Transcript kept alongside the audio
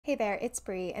Hey there, it's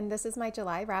Bree, and this is my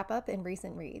July wrap-up in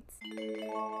recent reads.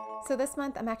 So this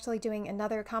month I'm actually doing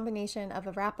another combination of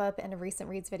a wrap-up and a recent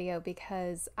reads video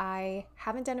because I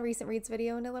haven't done a recent reads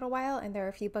video in a little while, and there are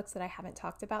a few books that I haven't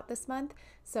talked about this month.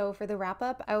 So for the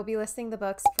wrap-up, I will be listing the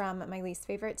books from my least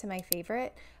favorite to my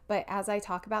favorite, but as I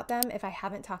talk about them, if I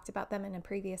haven't talked about them in a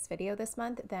previous video this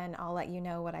month, then I'll let you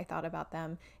know what I thought about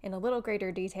them in a little greater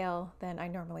detail than I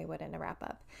normally would in a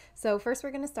wrap-up. So first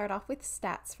we're going to start off with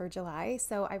stats for July.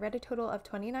 So I read a total of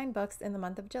 29 books in the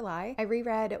month of July. I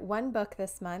reread one book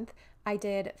this month. I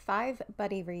did 5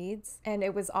 buddy reads, and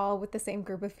it was all with the same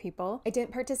group of people. I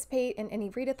didn't participate in any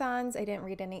readathons. I didn't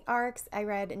read any ARCs. I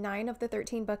read 9 of the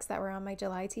 13 books that were on my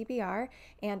July TBR,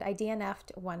 and I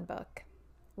DNF'd one book,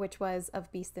 which was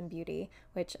Of Beast and Beauty,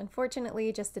 which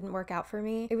unfortunately just didn't work out for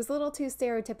me. It was a little too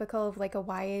stereotypical of like a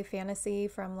YA fantasy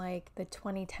from like the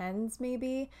 2010s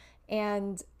maybe,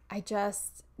 and I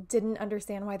just didn't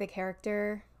understand why the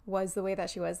character was the way that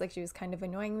she was. Like, she was kind of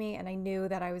annoying me, and I knew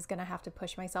that I was gonna have to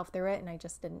push myself through it, and I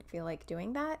just didn't feel like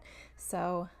doing that.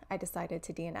 So I decided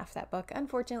to DNF that book,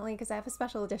 unfortunately, because I have a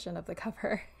special edition of the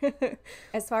cover.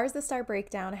 As far as the star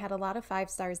breakdown, I had a lot of 5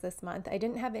 stars this month. I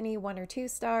didn't have any 1 or 2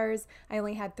 stars. I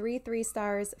only had 3 3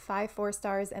 stars, 5 4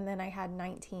 stars, and then I had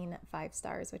 19 5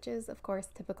 stars, which is of course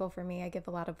typical for me. I give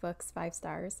a lot of books 5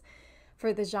 stars.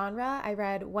 For the genre, I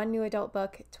read 1 new adult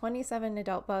book, 27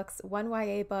 adult books, 1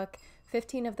 YA book.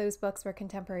 15 of those books were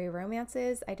contemporary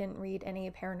romances. I didn't read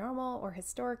any paranormal or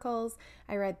historicals.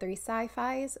 I read 3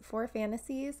 sci-fis, 4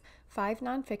 fantasies, 5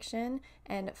 nonfiction,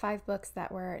 and 5 books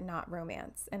that were not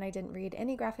romance. And I didn't read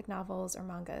any graphic novels or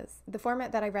mangas. The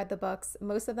format that I read the books,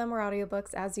 most of them were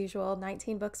audiobooks as usual.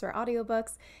 19 books were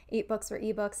audiobooks, 8 books were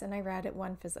ebooks, and I read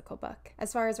 1 physical book.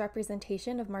 As far as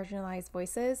representation of marginalized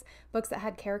voices, books that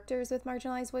had characters with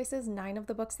marginalized voices, 9 of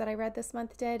the books that I read this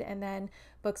month did, and then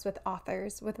books with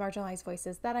authors with marginalized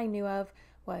voices that I knew of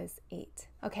was 8.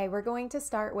 Okay, we're going to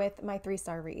start with my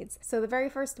 3-star reads. So the very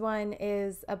first one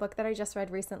is a book that I just read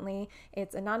recently.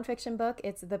 It's a nonfiction book.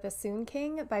 It's The Bassoon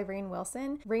King by Rainn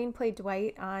Wilson. Rainn played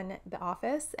Dwight on The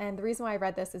Office, and the reason why I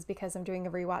read this is because I'm doing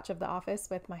a rewatch of The Office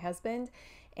with my husband,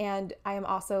 and I am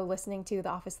also listening to the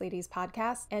Office Ladies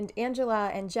podcast. And Angela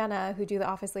and Jenna, who do the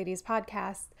Office Ladies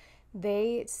podcast,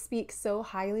 they speak so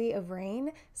highly of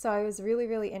Rainn, so I was really,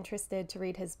 really interested to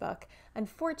read his book.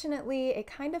 Unfortunately, it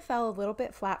kind of fell a little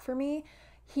bit flat for me.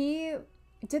 He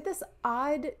did this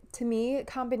odd, to me,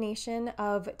 combination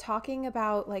of talking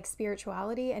about like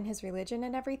spirituality and his religion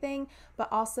and everything,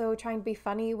 but also trying to be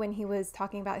funny when he was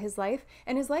talking about his life.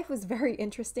 And his life was very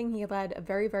interesting. He led a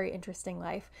very, very interesting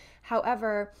life.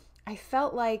 However, I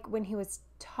felt like when he was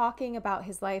talking about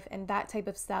his life and that type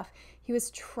of stuff, he was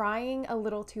trying a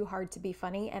little too hard to be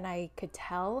funny, and I could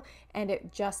tell, and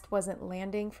it just wasn't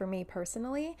landing for me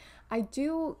personally. I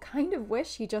do kind of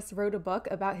wish he just wrote a book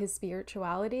about his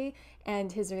spirituality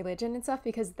and his religion and stuff,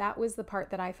 because that was the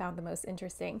part that I found the most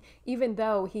interesting, even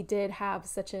though he did have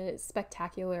such a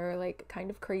spectacular, like, kind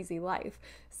of crazy life.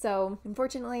 So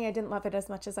unfortunately, I didn't love it as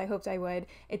much as I hoped I would.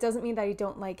 It doesn't mean that I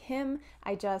don't like him.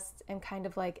 I just am kind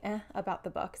of like about the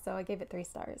book, so I gave it 3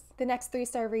 stars. The next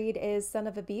 3-star read is Son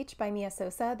of a Beach by Mia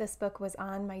Sosa. This book was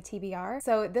on my TBR.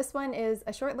 So this one is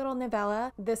a short little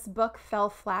novella. This book fell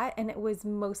flat, and it was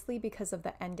mostly because of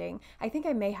the ending. I think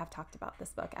I may have talked about this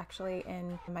book actually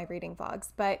in my reading vlogs,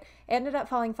 but it ended up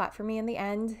falling flat for me in the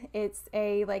end. It's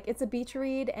a beach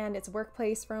read, and it's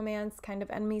workplace romance, kind of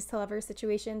enemies to lovers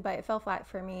situation, but it fell flat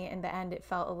for me in the end. It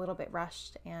felt a little bit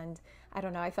rushed, and I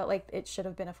don't know, I felt like it should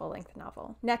have been a full-length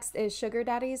novel. Next is Sugar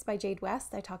Daddies by Jade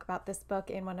West. I talk about this book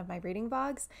in one of my reading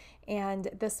vlogs, and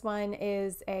this one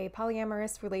is a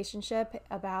polyamorous relationship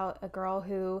about a girl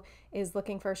who is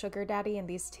looking for a sugar daddy and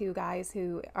these 2 guys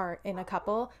who are in a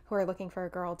couple who are looking for a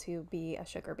girl to be a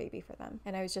sugar baby for them.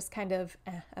 And I was just kind of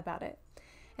about it.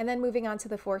 And then moving on to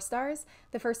the 4 stars,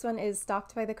 the first one is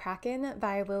Stalked by the Kraken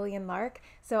by Lillian Lark.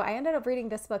 So I ended up reading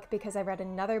this book because I read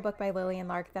another book by Lillian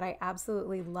Lark that I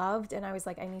absolutely loved, and I was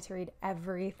like, I need to read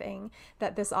everything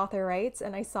that this author writes,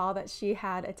 and I saw that she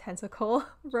had a tentacle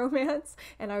romance,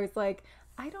 and I was like,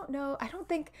 I don't know,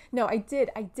 I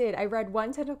did. I read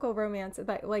 1 tentacle romance,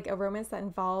 but like a romance that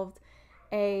involved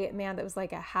a man that was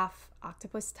like a half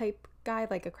octopus type guy,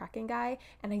 like a kraken guy,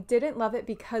 and I didn't love it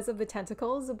because of the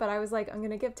tentacles, but I was like, I'm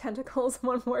gonna give tentacles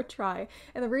one more try.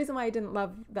 And the reason why I didn't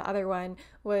love the other one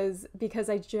was because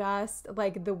I just,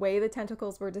 like, the way the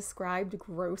tentacles were described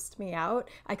grossed me out.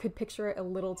 I could picture it a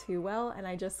little too well, and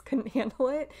I just couldn't handle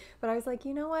it. But I was like,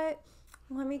 you know what?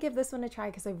 let me give this one a try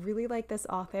because I really like this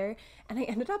author, and I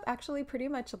ended up actually pretty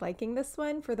much liking this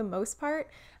one for the most part.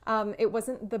 It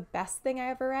wasn't the best thing I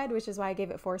ever read, which is why I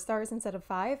gave it 4 stars instead of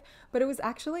 5, but it was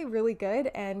actually really good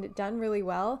and done really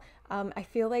well. I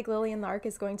feel like Lillian Lark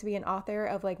is going to be an author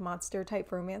of like monster type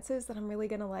romances that I'm really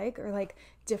gonna like, or like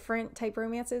different type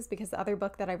romances, because the other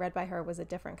book that I read by her was a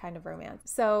different kind of romance.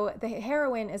 So the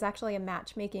heroine is actually a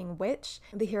matchmaking witch.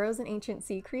 The hero's an ancient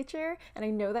sea creature, and I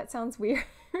know that sounds weird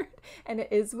and it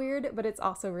is weird, but it's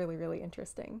also really, really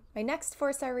interesting. My next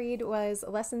 4-star read was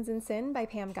Lessons in Sin by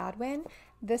Pam Godwin.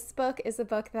 This book is a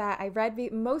book that I read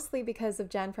mostly because of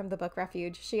Jen from the Book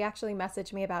Refuge. She actually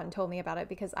messaged me about and told me about it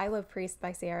because I love Priest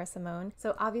by Sierra Simone.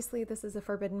 So obviously this is a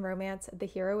forbidden romance. The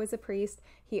hero is a priest.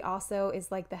 He also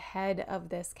is like the head of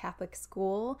this Catholic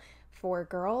school for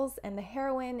girls, and the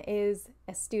heroine is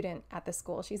a student at the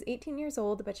school. She's 18 years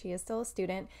old, but she is still a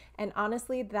student, and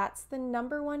honestly that's the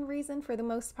 #1 reason for the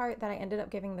most part that I ended up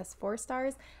giving this 4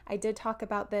 stars. I did talk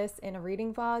about this in a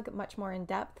reading vlog much more in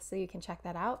depth, so you can check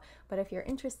that out, but if you're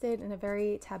interested in a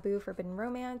very taboo forbidden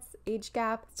romance, age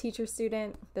gap, teacher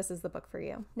student, this is the book for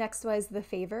you. Next was The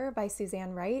Favor by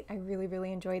Suzanne Wright. I really,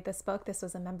 really enjoyed this book. This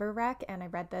was a member rec, and I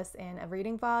read this in a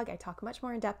reading vlog. I talk much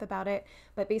more in depth about it,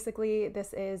 but basically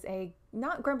this is a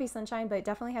not grumpy sunshine, but it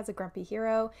definitely has a grumpy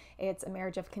hero. It's a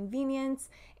marriage of convenience,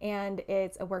 and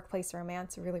it's a workplace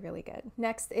romance. Really, really good.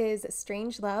 Next is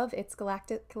Strange Love. It's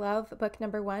Galactic Love, book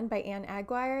 #1 by Anne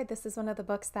Aguirre. This is one of the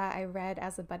books that I read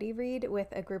as a buddy read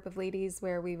with a group of ladies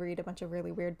where we read a bunch of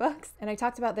really weird books. And I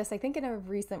talked about this, I think, in a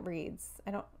recent reads.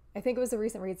 I think it was a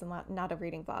recent reads and not a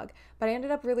reading vlog, but I ended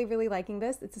up really, really liking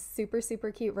this. It's a super, super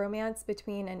cute romance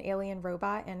between an alien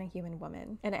robot and a human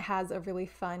woman, and it has a really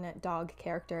fun dog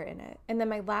character in it. And then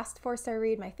my last 4-star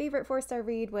read, my favorite 4-star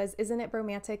read, was Isn't It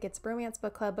Bromantic? It's Bromance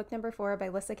Book Club, book #4 by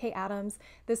Lyssa Kay Adams.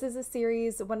 This is a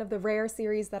series, one of the rare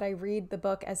series that I read the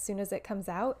book as soon as it comes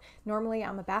out. Normally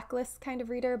I'm a backlist kind of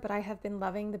reader, but I have been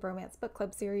loving the Bromance Book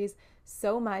Club series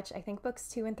so much. I think books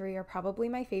 2 and 3 are probably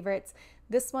my favorites.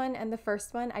 This one and the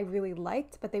first one I really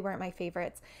liked, but they weren't my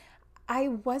favorites. I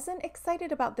wasn't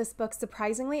excited about this book,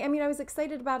 surprisingly. I mean, I was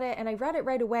excited about it and I read it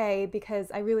right away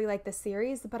because I really like the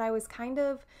series, but I was kind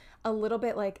of a little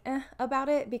bit like about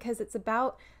it because it's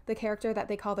about the character that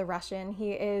they call the Russian.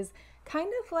 He is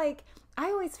kind of like, I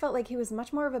always felt like he was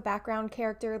much more of a background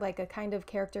character, like a kind of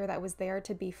character that was there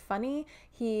to be funny.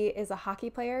 He is a hockey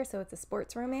player, so it's a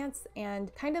sports romance,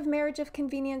 and kind of marriage of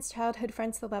convenience, childhood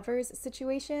friends to lovers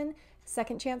situation,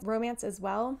 second chance romance as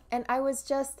well. And I was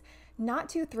just not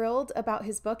too thrilled about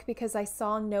his book because I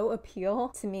saw no appeal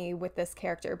to me with this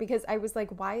character, because I was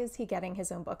like, why is he getting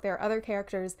his own book? There are other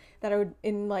characters that I would,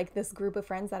 in like this group of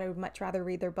friends, that I would much rather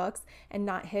read their books and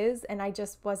not his, and I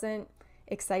just wasn't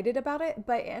excited about it,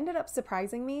 but it ended up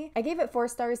surprising me. I gave it 4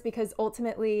 stars because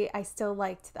ultimately I still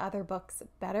liked the other books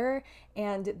better,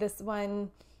 and this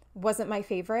one wasn't my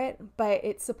favorite, but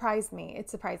it surprised me. It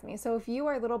surprised me. So if you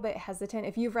are a little bit hesitant,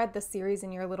 if you've read the series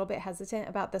and you're a little bit hesitant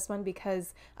about this one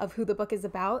because of who the book is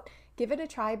about, give it a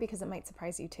try because it might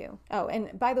surprise you too. Oh,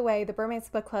 and by the way, the Bromance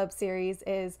Book Club series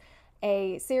is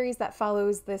a series that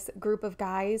follows this group of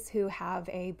guys who have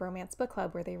a bromance book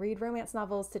club where they read romance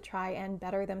novels to try and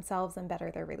better themselves and better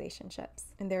their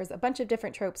relationships. And there's a bunch of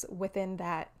different tropes within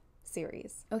that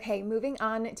series. Okay, moving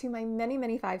on to my many,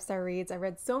 many 5-star reads. I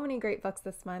read so many great books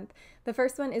this month. The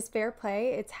first one is Fair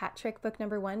Play. It's Hat Trick book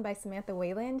 #1 by Samantha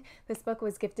Wayland. This book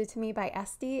was gifted to me by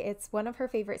Esty. It's one of her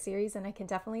favorite series, and I can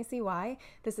definitely see why.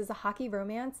 This is a hockey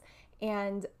romance,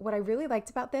 and what I really liked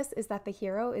about this is that the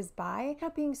hero is bi. It ended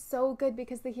up being so good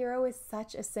because the hero is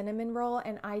such a cinnamon roll,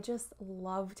 and I just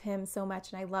loved him so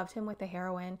much, and I loved him with the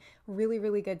heroine. Really,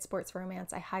 really good sports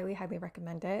romance. I highly, highly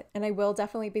recommend it, and I will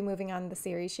definitely be moving on the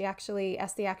series.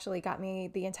 Esty actually got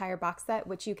me the entire box set,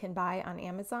 which you can buy on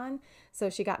Amazon, so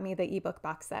she got me the ebook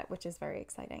box set, which is very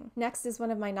exciting. Next is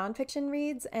one of my nonfiction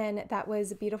reads, and that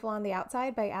was Beautiful on the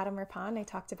Outside by Adam Rippon. I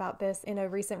talked about this in a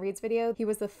recent reads video. He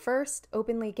was the first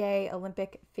openly gay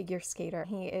Olympic figure skater.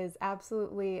 He is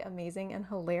absolutely amazing and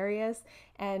hilarious,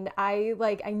 and I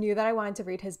knew that I wanted to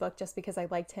read his book just because I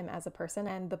liked him as a person,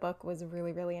 and the book was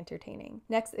really, really entertaining.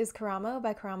 Next is Karamo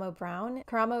by Karamo Brown.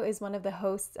 Karamo is one of the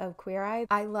hosts of Queer Eye.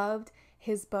 I loved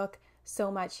his book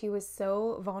so much. He was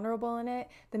so vulnerable in it.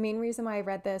 The main reason why I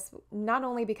read this, not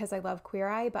only because I love Queer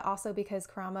Eye, but also because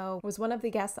Karamo was one of the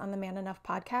guests on the Man Enough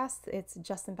podcast. It's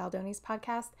Justin Baldoni's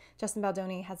podcast. Justin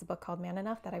Baldoni has a book called Man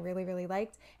Enough that I really, really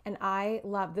liked, and I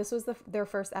loved, this was their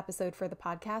first episode for the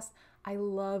podcast. I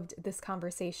loved this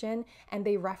conversation, and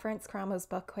they referenced Karamo's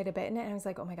book quite a bit in it, and I was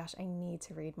like, oh my gosh, I need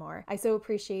to read more. I so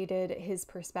appreciated his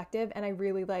perspective, and I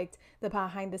really liked the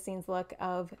behind the scenes look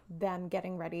of them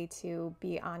getting ready to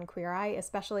be on Queer Queer Eye,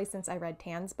 especially since I read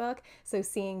Tan's book. So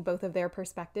seeing both of their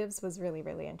perspectives was really,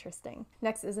 really interesting.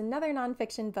 Next is another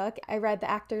nonfiction book. I read The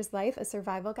Actor's Life, A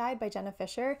Survival Guide by Jenna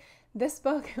Fisher. This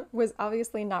book was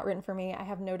obviously not written for me. I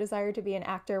have no desire to be an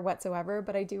actor whatsoever,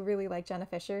 but I do really like Jenna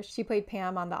Fisher. She played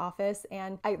Pam on The Office,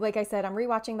 and like I said, I'm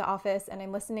rewatching The Office, and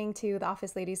I'm listening to The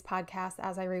Office Ladies podcast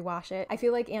as I rewatch it. I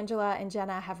feel like Angela and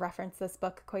Jenna have referenced this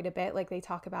book quite a bit. Like, they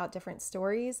talk about different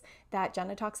stories that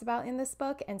Jenna talks about in this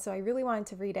book, and so I really wanted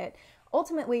to read it.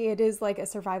 Ultimately, it is like a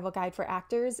survival guide for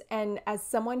actors, and as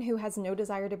someone who has no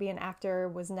desire to be an actor,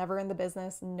 was never in the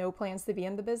business, no plans to be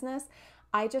in the business,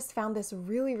 I just found this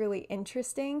really, really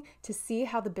interesting to see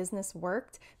how the business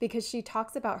worked, because she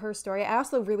talks about her story. I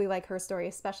also really like her story,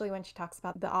 especially when she talks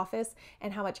about The Office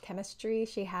and how much chemistry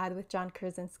she had with John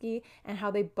Krasinski, and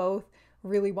how they both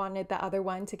really wanted the other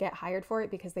one to get hired for it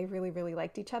because they really, really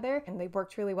liked each other and they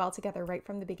worked really well together right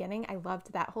from the beginning. I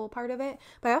loved that whole part of it,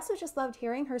 but I also just loved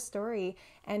hearing her story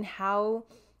and how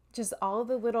just all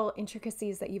the little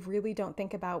intricacies that you really don't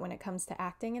think about when it comes to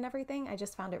acting and everything. I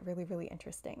just found it really, really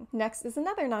interesting. Next is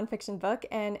another nonfiction book,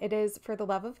 and it is For the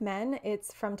Love of Men.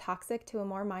 It's From Toxic to a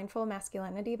More Mindful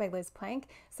Masculinity by Liz Plank.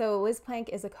 So Liz Plank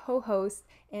is a co-host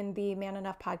in the Man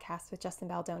Enough podcast with Justin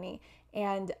Baldoni.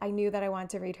 And I knew that I wanted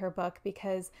to read her book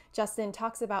because Justin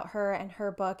talks about her and her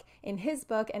book in his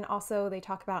book, and also they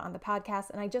talk about it on the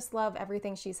podcast. And I just love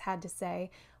everything she's had to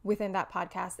say within that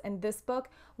podcast. And this book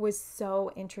was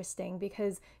so interesting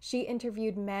because she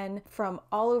interviewed men from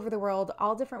all over the world,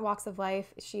 all different walks of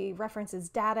life. She references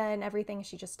data and everything.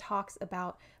 She just talks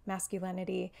about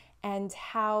masculinity and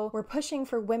how we're pushing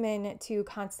for women to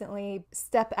constantly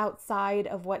step outside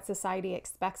of what society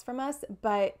expects from us,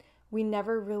 but we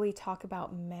never really talk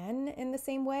about men in the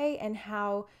same way, and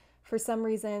how for some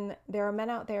reason there are men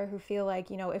out there who feel like,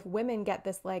 you know, if women get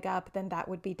this leg up, then that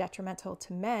would be detrimental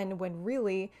to men, when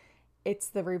really it's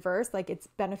the reverse. Like, it's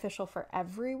beneficial for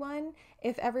everyone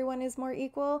if everyone is more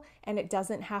equal, and it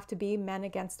doesn't have to be men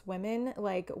against women.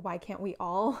 Like, why can't we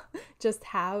all just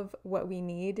have what we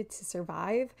need to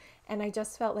survive? And I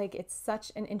just felt like it's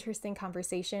such an interesting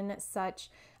conversation, such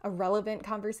a relevant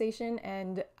conversation,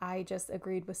 and I just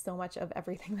agreed with so much of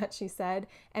everything that she said,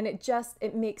 and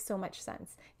it makes so much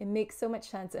sense. It makes so much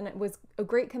sense, and it was a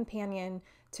great companion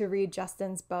to read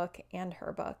Justin's book and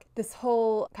her book. This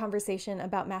whole conversation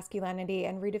about masculinity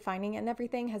and redefining it and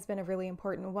everything has been a really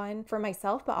important one for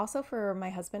myself, but also for my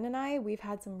husband and I. We've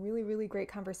had some really, really great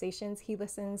conversations. He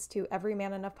listens to every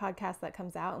Man Enough podcast that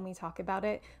comes out, and we talk about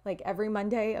it. Like, every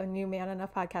Monday, a new Man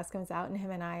Enough podcast comes out, and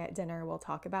him and I at dinner will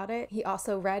talk about it. He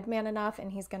also read Man Enough,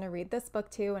 and he's going to read this book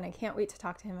too, and I can't wait to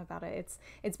talk to him about it.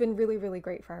 It's been really, really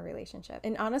great for our relationship,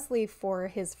 and honestly for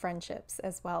his friendships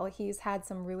as well. He's had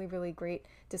some really, really great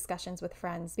discussions with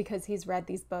friends because he's read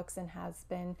these books and has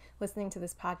been listening to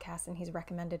this podcast, and he's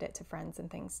recommended it to friends and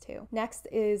things too. Next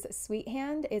is Sweet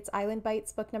Hand. It's Island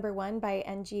Bites book number 1 by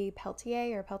N.G.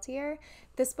 Peltier.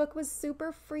 This book was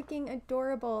super freaking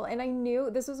adorable, and I knew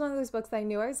this was one of those books that I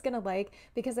knew I was gonna like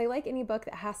because I like any book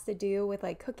that has to do with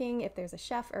like cooking, if there's a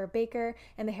chef or a baker,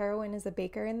 and the heroine is a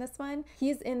baker in this one.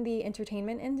 He's in the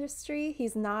entertainment industry.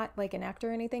 He's not like an actor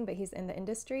or anything, but he's in the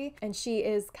industry, and she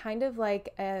is kind of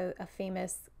like a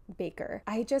famous baker.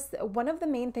 One of the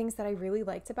main things that I really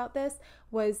liked about this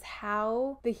was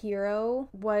how the hero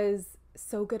was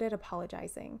so good at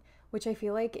apologizing, which I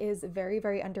feel like is very,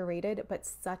 very underrated, but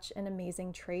such an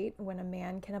amazing trait when a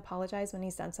man can apologize when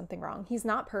he's done something wrong. He's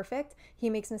not perfect. He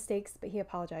makes mistakes, but he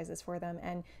apologizes for them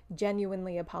and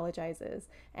genuinely apologizes.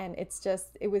 And it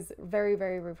was very,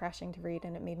 very refreshing to read,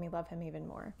 and it made me love him even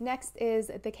more. Next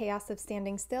is The Chaos of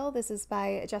Standing Still. This is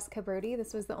by Jessica Brody.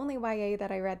 This was the only YA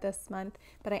that I read this month,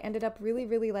 but I ended up really,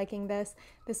 really liking this.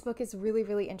 This book is really,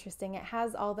 really interesting. It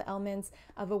has all the elements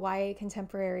of a YA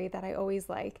contemporary that I always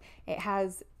like. It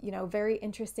has, very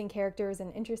interesting characters,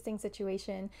 an interesting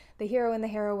situation. The hero and the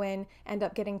heroine end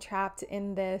up getting trapped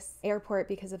in this airport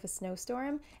because of a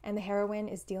snowstorm, and the heroine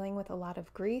is dealing with a lot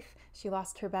of grief. She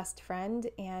lost her best friend,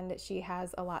 and she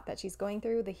has a lot that she's going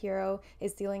through. The hero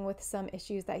is dealing with some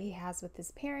issues that he has with his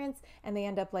parents, and they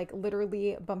end up like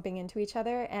literally bumping into each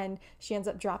other, and she ends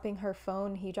up dropping her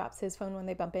phone. He drops his phone when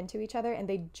they bump into each other, and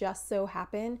they just so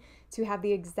happen to have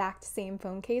the exact same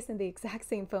phone case and the exact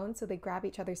same phone, so they grab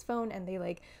each other's phone and they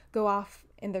like go off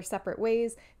in their separate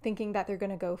ways, thinking that they're going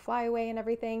to go fly away and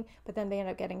everything, but then they end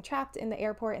up getting trapped in the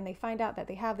airport, and they find out that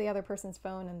they have the other person's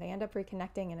phone, and they end up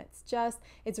reconnecting, and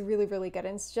it's really, really good.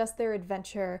 And it's just their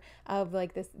adventure of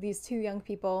like these two young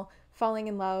people falling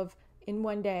in love, in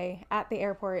one day at the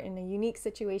airport in a unique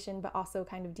situation, but also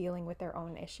kind of dealing with their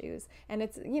own issues. And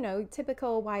it's, you know,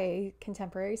 typical YA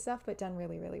contemporary stuff, but done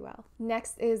really, really well.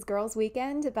 Next is Girls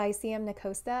Weekend by C.M.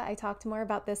 Nacosta. I talked more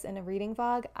about this in a reading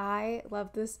vlog. I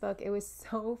loved this book. It was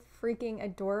so freaking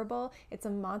adorable. It's a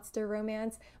monster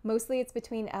romance. Mostly it's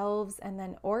between elves and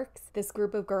then orcs. This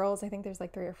group of girls, I think there's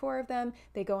like 3 or 4 of them,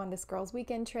 they go on this girls'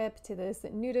 weekend trip to this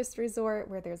nudist resort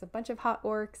where there's a bunch of hot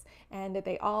orcs, and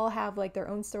they all have like their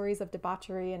own stories of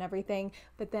debauchery and everything,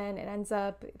 but then it ends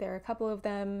up there are a couple of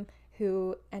them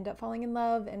who end up falling in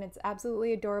love, and it's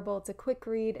absolutely adorable. It's a quick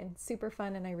read and super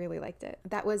fun, and I really liked it.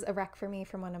 That was a rec for me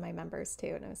from one of my members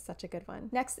too, and it was such a good one.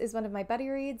 Next is one of my buddy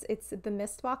reads. It's The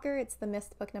Mistwalker. It's The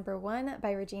Mist book number 1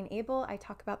 by Regine Abel. I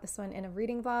talk about this one in a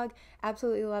reading vlog.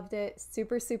 Absolutely loved it.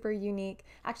 Super, super unique.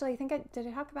 Actually, I think did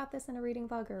I talk about this in a reading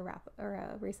vlog or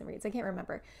a recent reads? I can't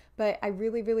remember, but I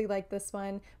really, really liked this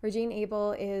one. Regine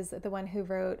Abel is the one who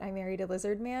wrote I Married a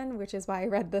Lizard Man, which is why I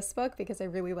read this book, because I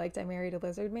really liked I Married a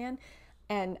Lizard Man.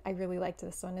 And I really liked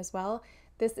this one as well.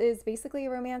 This is basically a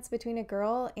romance between a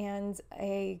girl and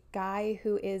a guy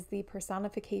who is the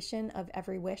personification of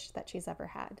every wish that she's ever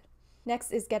had.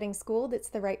 Next is Getting Schooled. It's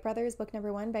the Wright Brothers, book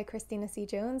number 1 by Christina C.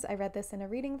 Jones. I read this in a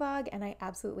reading vlog and I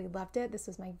absolutely loved it. This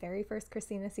was my very first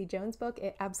Christina C. Jones book.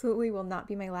 It absolutely will not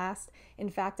be my last. In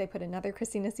fact, I put another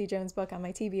Christina C. Jones book on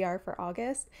my TBR for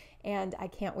August, and I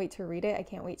can't wait to read it. I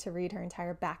can't wait to read her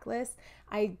entire backlist.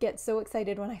 I get so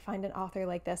excited when I find an author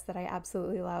like this that I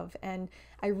absolutely love, and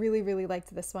I really, really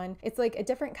liked this one. It's like a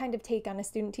different kind of take on a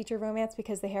student-teacher romance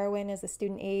because the heroine is a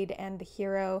student aide and the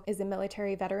hero is a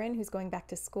military veteran who's going back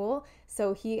to school.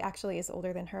 So he actually is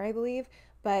older than her, I believe,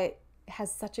 but has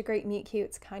such a great meet cute.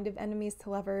 It's kind of enemies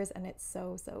to lovers, and it's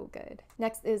so, so good.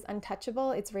 Next is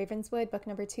Untouchable. It's Ravenswood, book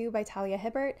number 2 by Talia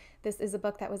Hibbert. This is a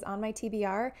book that was on my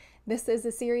TBR. This is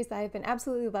a series that I've been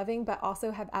absolutely loving, but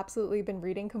also have absolutely been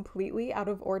reading completely out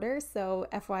of order. So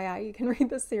FYI, you can read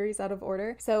this series out of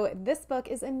order. So this book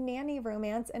is a nanny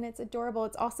romance, and it's adorable.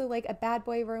 It's also like a bad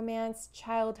boy romance,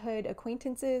 childhood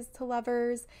acquaintances to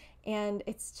lovers. And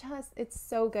it's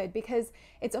so good because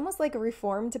it's almost like a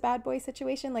reformed bad boy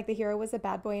situation. Like the hero was a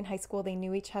bad boy in high school. They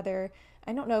knew each other.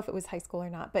 I don't know if it was high school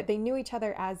or not, but they knew each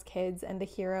other as kids, and the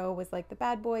hero was like the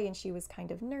bad boy and she was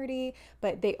kind of nerdy,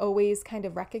 but they always kind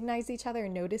of recognized each other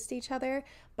and noticed each other,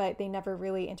 but they never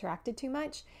really interacted too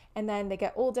much. And then they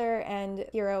get older and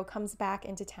hero comes back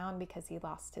into town because he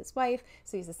lost his wife.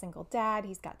 So he's a single dad.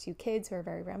 He's got 2 kids who are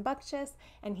very rambunctious,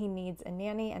 and he needs a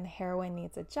nanny, and the heroine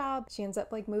needs a job. She ends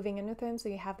up like moving in with him. So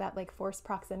you have that like forced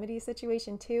proximity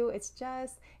situation too. It's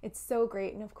so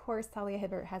great. And of course, Talia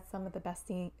Hibbert has some of the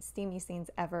best steamy scenes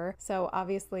ever. So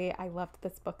obviously I loved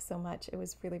this book so much. It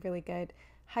was really, really good.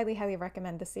 Highly, highly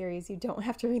recommend the series. You don't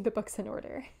have to read the books in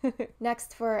order.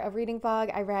 Next, for a reading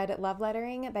vlog, I read Love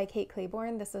Lettering by Kate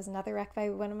Claiborne. This was another rec by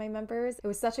one of my members. It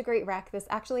was such a great rec. This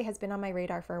actually has been on my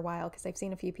radar for a while because I've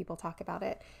seen a few people talk about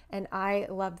it, and I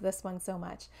loved this one so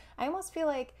much. I almost feel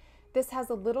like this has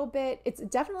a little bit, it's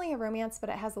definitely a romance, but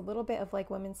it has a little bit of like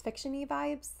women's fiction-y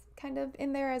vibes kind of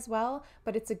in there as well,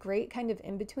 but it's a great kind of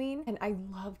in-between, and I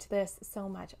loved this so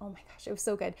much. Oh my gosh, it was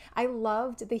so good. I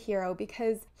loved the hero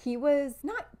because he was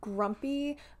not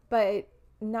grumpy, but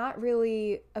not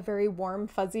really a very warm,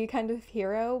 fuzzy kind of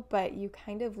hero, but you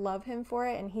kind of love him for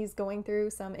it, and he's going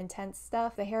through some intense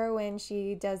stuff. The heroine,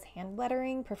 she does hand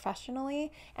lettering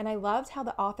professionally, and I loved how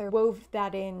the author wove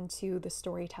that into the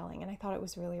storytelling, and I thought it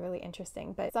was really, really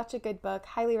interesting. But such a good book.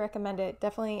 Highly recommend it.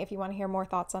 Definitely, if you want to hear more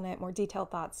thoughts on it, more detailed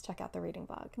thoughts, check out the reading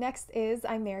blog. Next is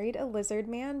I Married a Lizard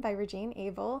Man by Regine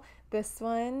Abel. This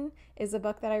one is a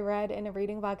book that I read in a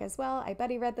reading vlog as well. I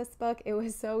Betty read this book. It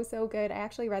was so, so good. I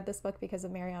actually read this book because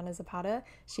of Mariana Zapata.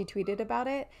 She tweeted about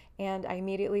it and I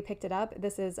immediately picked it up.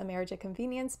 This is a marriage of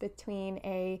convenience between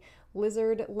a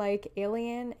lizard-like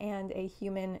alien and a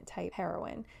human-type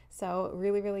heroine. So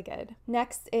really, really good.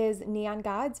 Next is Neon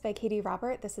Gods by Katie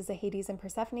Robert. This is a Hades and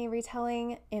Persephone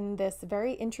retelling in this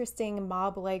very interesting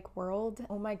mob-like world.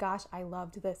 Oh my gosh, I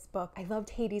loved this book. I loved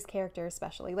Hades' character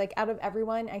especially. Like out of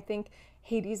everyone, I think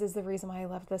Hades is the reason why I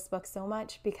loved this book so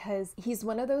much, because he's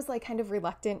one of those like kind of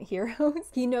reluctant heroes.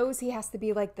 He knows he has to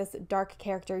be like this dark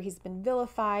character. He's been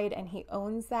vilified and he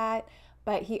owns that.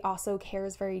 But he also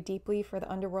cares very deeply for the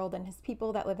underworld and his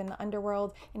people that live in the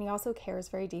underworld. And he also cares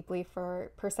very deeply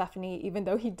for Persephone, even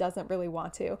though he doesn't really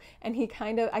want to. And he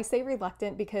kind of, I say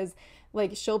reluctant because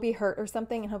like she'll be hurt or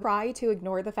something and he'll try to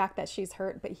ignore the fact that she's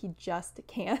hurt, but he just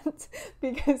can't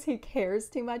because he cares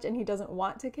too much and he doesn't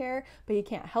want to care, but he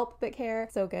can't help but care.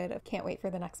 So good. I can't wait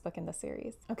for the next book in the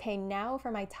series. Okay, now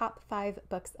for my top 5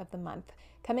 books of the month.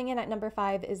 Coming in at number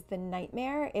 5 is The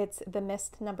Nightmare. It's The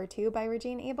Mist #2 by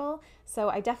Regine Abel. So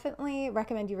I definitely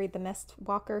recommend you read The Mist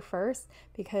Walker first,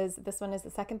 because this one is the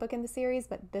second book in the series,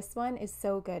 but this one is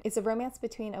so good. It's a romance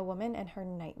between a woman and her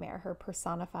nightmare, her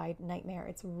personified nightmare.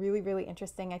 It's really, really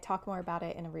interesting. I talk more about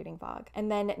it in a reading vlog.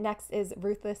 And then next is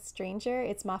Ruthless Stranger.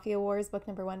 It's Mafia Wars, book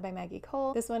number 1 by Maggie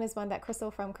Cole. This one is one that Crystal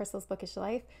from Crystal's Bookish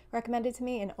Life recommended to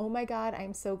me, and oh my god,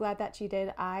 I'm so glad that she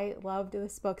did. I loved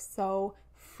this book so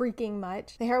freaking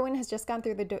much. The heroine has just gone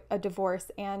through a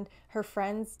divorce, and her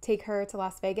friends take her to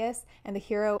Las Vegas, and the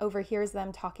hero overhears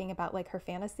them talking about like her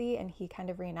fantasy, and he kind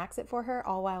of reenacts it for her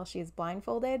all while she's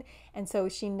blindfolded, and so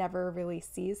she never really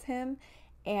sees him.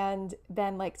 And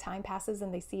then like time passes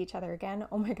and they see each other again.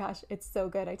 Oh my gosh, it's so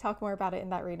good. I talk more about it in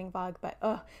that reading vlog, but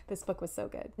this book was so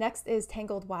good. Next is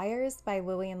Tangled Wires by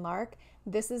Lillian Lark.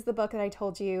 This is the book that I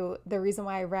told you the reason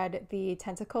why I read the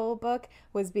Tentacle book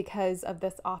was because of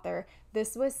this author.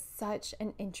 This was such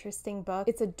an interesting book.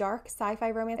 It's a dark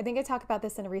sci-fi romance. I think I talked about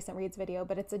this in a recent reads video,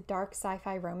 but it's a dark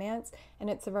sci-fi romance,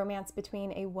 and it's a romance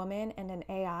between a woman and an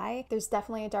AI. There's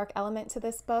definitely a dark element to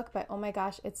this book, but oh my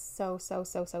gosh, it's so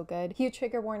good. Huge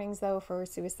trigger warnings though for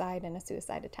suicide and a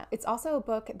suicide attempt. It's also a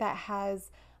book that has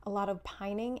a lot of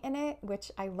pining in it,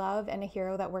 which I love, and a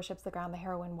hero that worships the ground the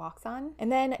heroine walks on.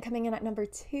 And then coming in at number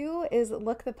 2 is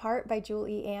Look the Part by Jewel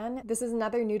E. Ann. This is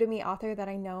another new to me author that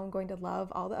I know I'm going to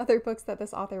love all the other books that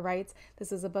this author writes.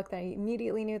 This is a book that I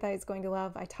immediately knew that I was going to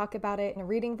love. I talk about it in a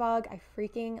reading vlog. I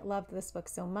freaking loved this book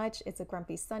so much. It's a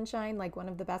Grumpy Sunshine, like one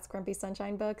of the best Grumpy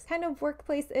Sunshine books. Kind of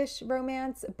workplace-ish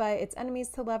romance, but it's enemies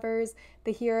to lovers.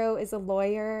 The hero is a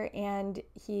lawyer, and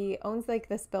he owns like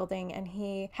this building, and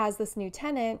he has this new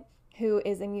tenant who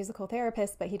is a musical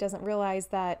therapist, but he doesn't realize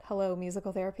that, hello,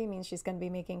 musical therapy means she's going to be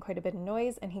making quite a bit of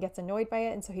noise, and he gets annoyed by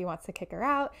it, and so he wants to kick her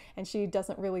out, and she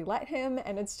doesn't really let him,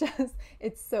 and it's just,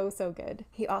 it's so good.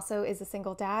 He also is a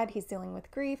single dad. He's dealing with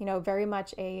grief, you know, very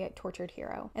much a tortured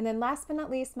hero. And then last but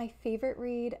not least, my favorite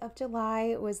read of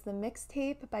July was The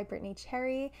Mixtape by Brittany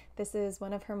Cherry. This is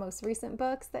one of her most recent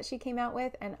books that she came out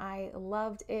with, and I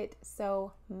loved it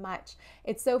so much.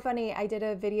 It's so funny, I did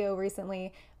a video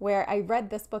recently where I read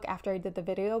this book after I did the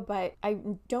video, but I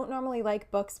don't normally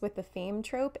like books with the fame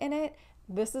trope in it.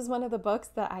 This is one of the books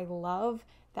that I love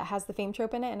that has the fame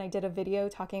trope in it, and I did a video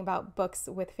talking about books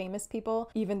with famous people.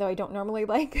 Even though I don't normally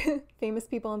like famous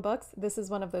people in books, this is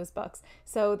one of those books.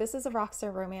 So this is a rock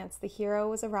star romance. The hero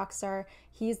was a rock star.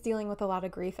 He's dealing with a lot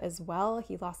of grief as well.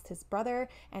 He lost his brother,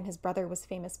 and his brother was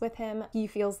famous with him. He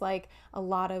feels like a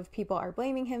lot of people are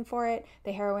blaming him for it.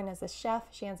 The heroine is a chef.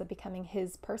 She ends up becoming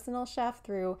his personal chef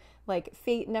through like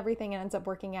fate and everything, and ends up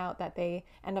working out that they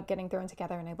end up getting thrown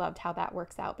together, and I loved how that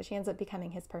works out. But she ends up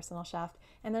becoming his personal chef,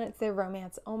 and then it's their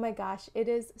romance. Oh my gosh, it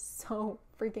is so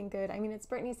freaking good. I mean, it's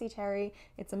Brittany C. Cherry.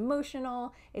 It's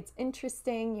emotional. It's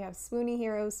interesting. You have swoony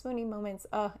heroes, swoony moments.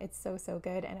 Oh, it's so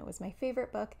good, and it was my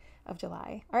favorite book of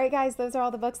July. All right, guys, those are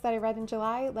all the books that I read in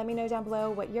July. Let me know down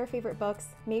below what your favorite books,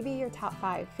 maybe your top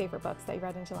 5 favorite books that you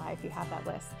read in July if you have that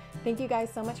list. Thank you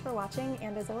guys so much for watching,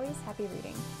 and as always, happy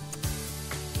reading.